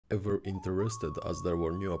Ever interested as there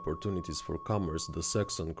were new opportunities for commerce, the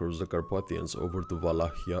Saxons crossed the Carpathians over to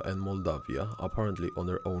Wallachia and Moldavia, apparently on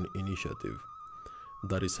their own initiative.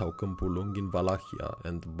 That is how Câmpul Lung in Wallachia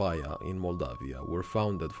and Baia in Moldavia were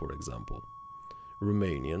founded, for example.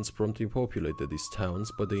 Romanians promptly populated these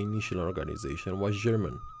towns, but the initial organization was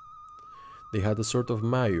German. They had a sort of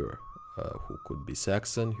mayor, who could be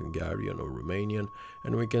Saxon, Hungarian or Romanian,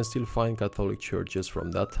 and we can still find Catholic churches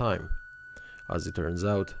from that time. As it turns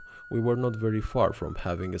out, we were not very far from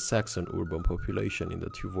having a Saxon urban population in the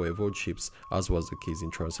two voivodeships, as was the case in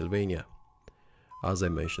Transylvania. As I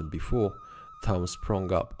mentioned before, towns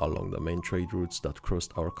sprung up along the main trade routes that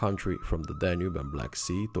crossed our country from the Danube and Black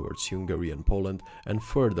Sea towards Hungary and Poland, and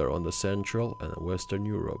further on the Central and Western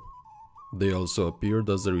Europe. They also appeared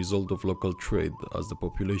as a result of local trade, as the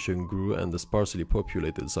population grew and the sparsely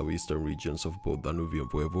populated southeastern regions of both Danubian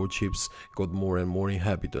voivodeships got more and more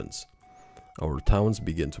inhabitants. Our towns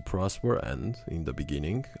began to prosper and, in the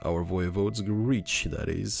beginning, our voivodes grew rich, that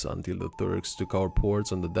is, until the Turks took our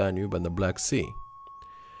ports on the Danube and the Black Sea.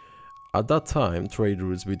 At that time, trade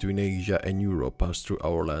routes between Asia and Europe passed through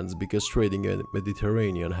our lands because trading in the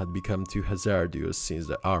Mediterranean had become too hazardous since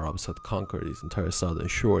the Arabs had conquered its entire southern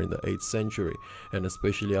shore in the 8th century, and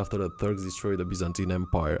especially after the Turks destroyed the Byzantine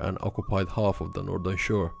Empire and occupied half of the northern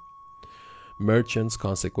shore. Merchants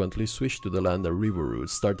consequently switched to the land and river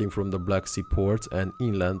routes, starting from the Black Sea ports and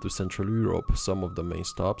inland to Central Europe. Some of the main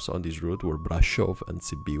stops on this route were Brasov and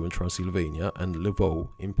Sibiu in Transylvania and Lwów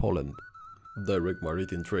in Poland. Direct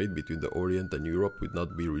maritime trade between the Orient and Europe would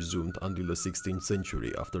not be resumed until the 16th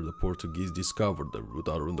century, after the Portuguese discovered the route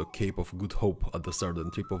around the Cape of Good Hope at the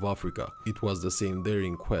southern tip of Africa. It was the same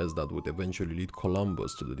daring quest that would eventually lead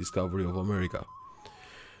Columbus to the discovery of America.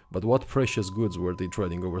 But what precious goods were they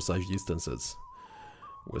trading over such distances?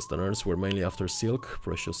 Westerners were mainly after silk,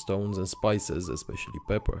 precious stones and spices, especially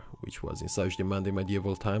pepper, which was in such demand in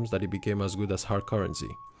medieval times that it became as good as hard currency.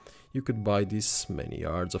 You could buy this many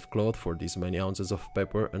yards of cloth for these many ounces of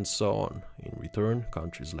pepper, and so on. In return,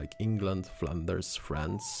 countries like England, Flanders,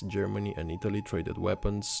 France, Germany and Italy traded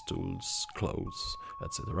weapons, tools, clothes,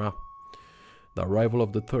 etc. The arrival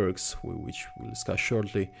of the Turks, which we'll discuss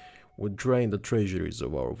shortly, would drain the treasuries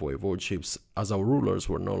of our voivodeships, as our rulers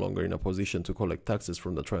were no longer in a position to collect taxes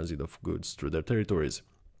from the transit of goods through their territories.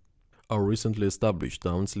 Our recently established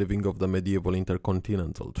towns living off the medieval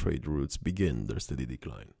intercontinental trade routes began their steady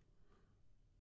decline.